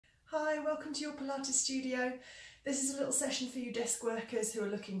welcome to your Pilates studio. This is a little session for you desk workers who are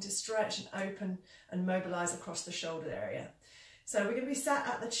looking to stretch and open and mobilise across the shoulder area. So we're going to be sat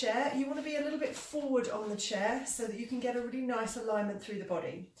at the chair. You want to be a little bit forward on the chair so that you can get a really nice alignment through the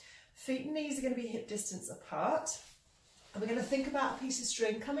body. Feet and knees are going to be hip distance apart. And we're going to think about a piece of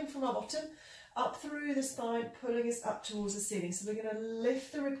string coming from our bottom up through the spine, pulling us up towards the ceiling. So we're going to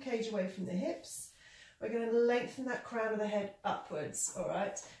lift the rib cage away from the hips. We're going to lengthen that crown of the head upwards, all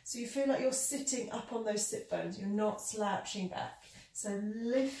right? So you feel like you're sitting up on those sit bones, you're not slouching back. So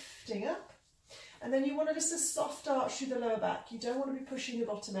lifting up. And then you want just a soft arch through the lower back. You don't want to be pushing the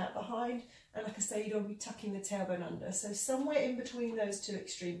bottom out behind. And like I say, you don't want to be tucking the tailbone under. So somewhere in between those two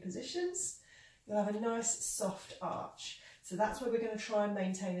extreme positions, you'll have a nice soft arch. So that's what we're going to try and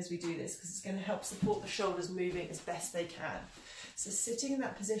maintain as we do this, because it's going to help support the shoulders moving as best they can. So sitting in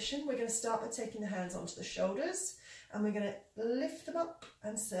that position, we're going to start by taking the hands onto the shoulders and we're going to lift them up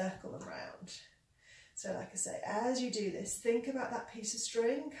and circle them round. So like I say, as you do this, think about that piece of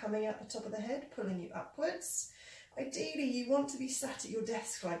string coming out the top of the head, pulling you upwards. Ideally, you want to be sat at your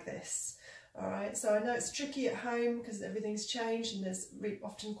desk like this. All right, so I know it's tricky at home because everything's changed and there's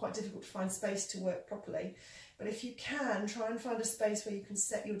often quite difficult to find space to work properly. But if you can, try and find a space where you can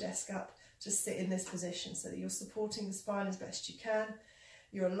set your desk up to sit in this position so that you're supporting the spine as best you can,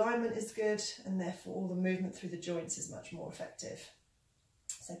 your alignment is good, and therefore all the movement through the joints is much more effective.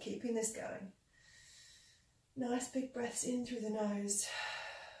 So keeping this going. Nice big breaths in through the nose,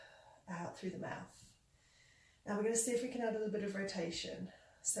 out through the mouth. Now we're going to see if we can add a little bit of rotation.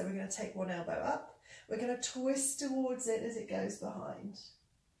 So we're going to take one elbow up, we're going to twist towards it as it goes behind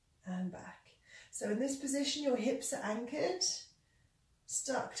and back. So in this position your hips are anchored,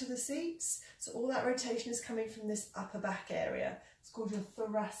 stuck to the seats, so all that rotation is coming from this upper back area. It's called your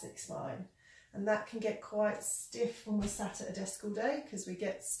thoracic spine, and that can get quite stiff when we're sat at a desk all day because we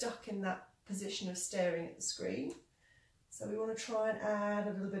get stuck in that position of staring at the screen. So we want to try and add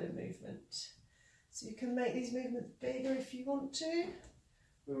a little bit of movement. So you can make these movements bigger if you want to,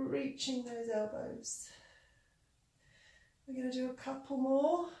 reaching those elbows. We're going to do a couple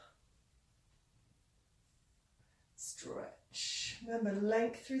more. Stretch. Remember,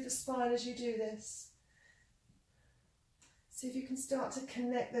 length through the spine as you do this. See if you can start to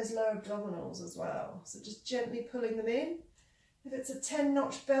connect those lower abdominals as well. So just gently pulling them in. If it's a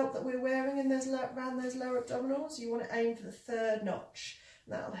 10-notch belt that we're wearing in those around those lower abdominals, you want to aim for the 3rd notch.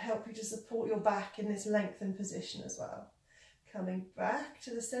 And that'll help you to support your back in this lengthened position as well. Coming back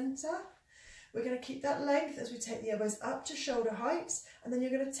to the centre. We're going to keep that length as we take the elbows up to shoulder height, and then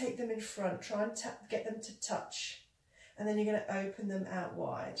you're going to take them in front. Try and get them to touch. And then you're going to open them out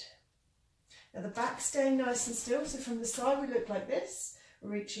wide. Now the back's staying nice and still, so from the side we look like this,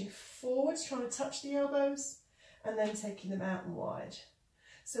 reaching forwards, trying to touch the elbows, and then taking them out and wide.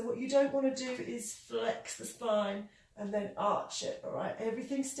 So what you don't want to do is flex the spine and then arch it, all right?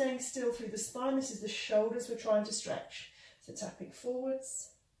 Everything's staying still through the spine. This is the shoulders we're trying to stretch. So tapping forwards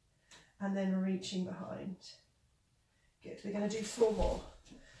and then reaching behind. Good, we're going to do 4 more.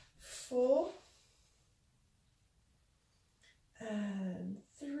 4. And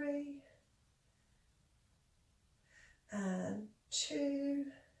 3, and 2,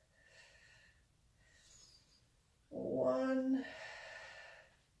 1.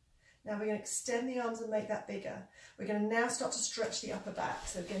 Now we're going to extend the arms and make that bigger. We're going to now start to stretch the upper back.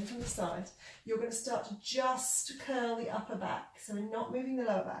 So again from the side, you're going to start to just curl the upper back. So we're not moving the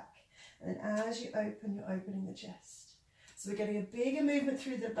lower back. And then as you open, you're opening the chest. So we're getting a bigger movement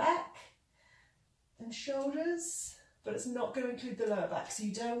through the back and shoulders, but it's not going to include the lower back. So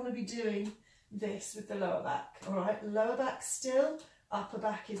you don't want to be doing this with the lower back, all right? Lower back still, upper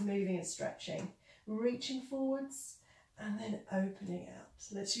back is moving and stretching. Reaching forwards and then opening out.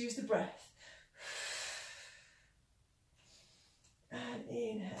 So let's use the breath. And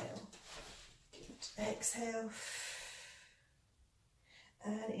inhale. Good. Exhale.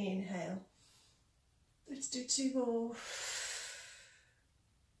 And inhale. Let's do 2 more.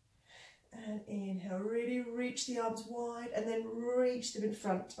 And inhale, really reach the arms wide and then reach them in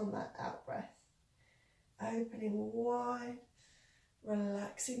front on that out breath. Opening wide,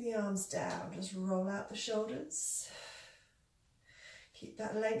 relaxing the arms down, just roll out the shoulders. Keep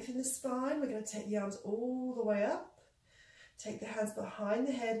that length in the spine. We're going to take the arms all the way up. Take the hands behind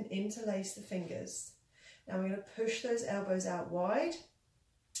the head and interlace the fingers. Now we're going to push those elbows out wide.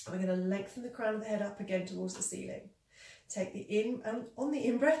 And we're going to lengthen the crown of the head up again towards the ceiling. Take the on the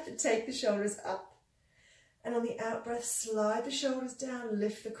in-breath, take the shoulders up. And on the out-breath, slide the shoulders down,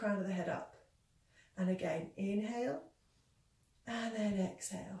 lift the crown of the head up. And again, inhale, and then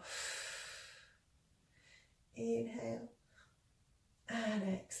exhale. Inhale, and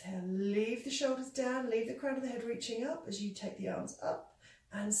exhale. Leave the shoulders down, leave the crown of the head reaching up as you take the arms up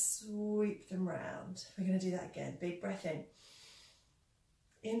and sweep them round. We're going to do that again. Big breath in.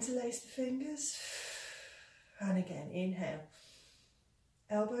 Interlace the fingers. And again, inhale.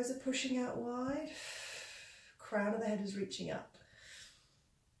 Elbows are pushing out wide. Crown of the head is reaching up.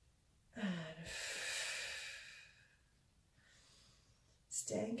 And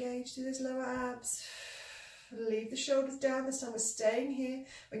stay engaged through those lower abs. Leave the shoulders down. This time we're staying here.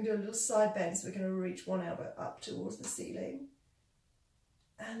 We can do a little side bend, so we're going to reach one elbow up towards the ceiling.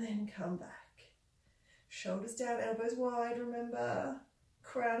 And then come back. Shoulders down, elbows wide, remember.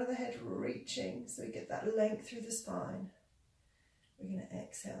 Crown of the head reaching, so we get that length through the spine. We're going to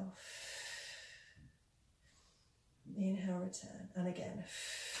exhale. Inhale, return. And again.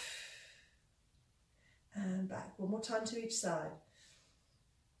 And back. One more time to each side.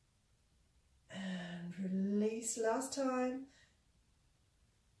 And release, last time.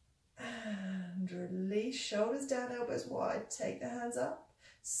 And release, shoulders down, elbows wide. Take the hands up,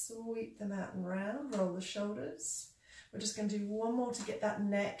 sweep them out and round, roll the shoulders. We're just going to do one more to get that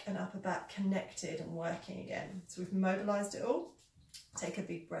neck and upper back connected and working again. So we've mobilized it all. Take a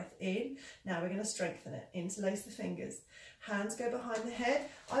big breath in. Now we're going to strengthen it. Interlace the fingers. Hands go behind the head.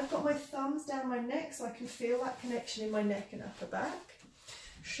 I've got my thumbs down my neck so I can feel that connection in my neck and upper back.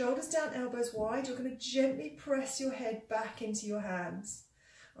 Shoulders down, elbows wide. You're going to gently press your head back into your hands.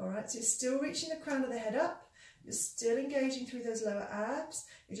 All right, so you're still reaching the crown of the head up. You're still engaging through those lower abs.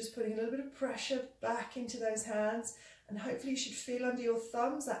 You're just putting a little bit of pressure back into those hands. And hopefully you should feel under your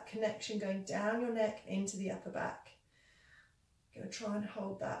thumbs that connection going down your neck into the upper back. Going to try and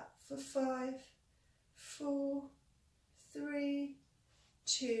hold that for 5, 4, 3,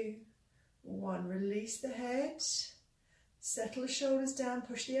 2, 1. Release the head. Settle the shoulders down,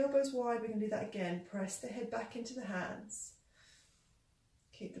 push the elbows wide. We're going to do that again. Press the head back into the hands.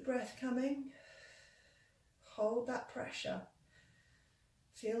 Keep the breath coming. Hold that pressure.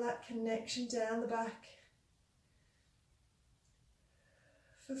 Feel that connection down the back.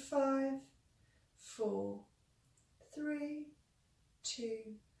 For 5, 4, 3, 2,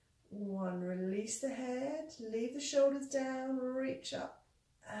 1. Release the head. Leave the shoulders down. Reach up.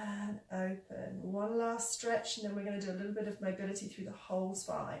 And open. One last stretch, and then we're going to do a little bit of mobility through the whole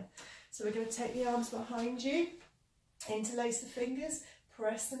spine. So we're going to take the arms behind you, interlace the fingers,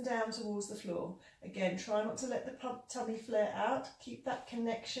 press them down towards the floor. Again, try not to let the tummy flare out. Keep that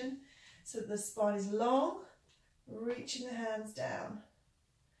connection so that the spine is long, reaching the hands down.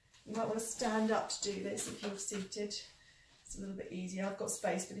 You might want to stand up to do this if you're seated. It's a little bit easier. I've got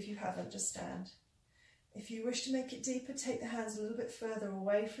space, but if you haven't, just stand. If you wish to make it deeper, take the hands a little bit further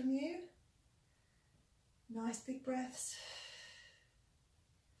away from you. Nice big breaths.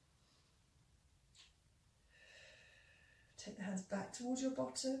 Take the hands back towards your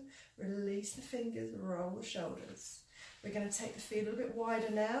bottom. Release the fingers, roll the shoulders. We're going to take the feet a little bit wider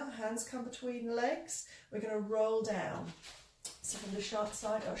now. Hands come between the legs. We're going to roll down. So from the sharp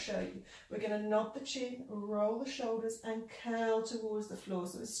side, I'll show you. We're going to nod the chin, roll the shoulders and curl towards the floor.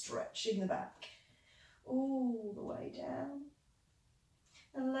 So we're stretching the back. All the way down.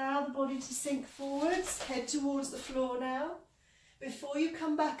 Allow the body to sink forwards, head towards the floor now. Before you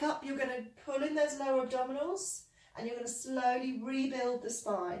come back up, you're going to pull in those lower abdominals and you're going to slowly rebuild the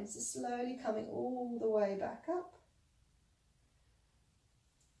spine. So slowly coming all the way back up.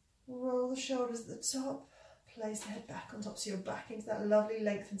 Roll the shoulders at the top, place the head back on top so you're back into that lovely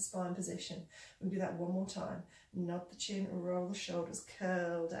lengthened spine position. We'll do that one more time. Nod the chin, roll the shoulders,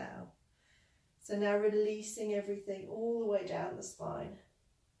 curl down. So now releasing everything all the way down the spine,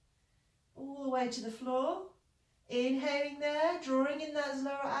 all the way to the floor. Inhaling there, drawing in those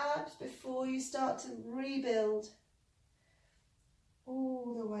lower abs before you start to rebuild.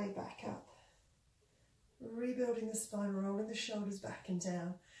 All the way back up. Rebuilding the spine, rolling the shoulders back and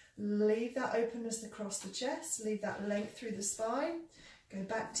down. Leave that openness across the chest, leave that length through the spine. Go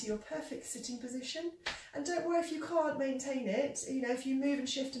back to your perfect sitting position. And don't worry if you can't maintain it. You know, if you move and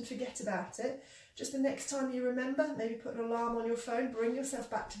shift and forget about it, just the next time you remember, maybe put an alarm on your phone, bring yourself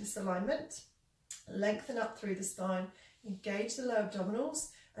back to this alignment. Lengthen up through the spine, engage the lower abdominals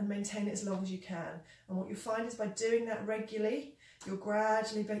and maintain it as long as you can. And what you'll find is by doing that regularly, you'll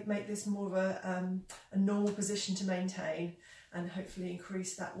gradually make this more of a normal position to maintain and hopefully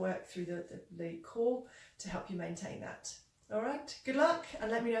increase that work through the core to help you maintain that. All right, good luck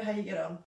and let me know how you get on.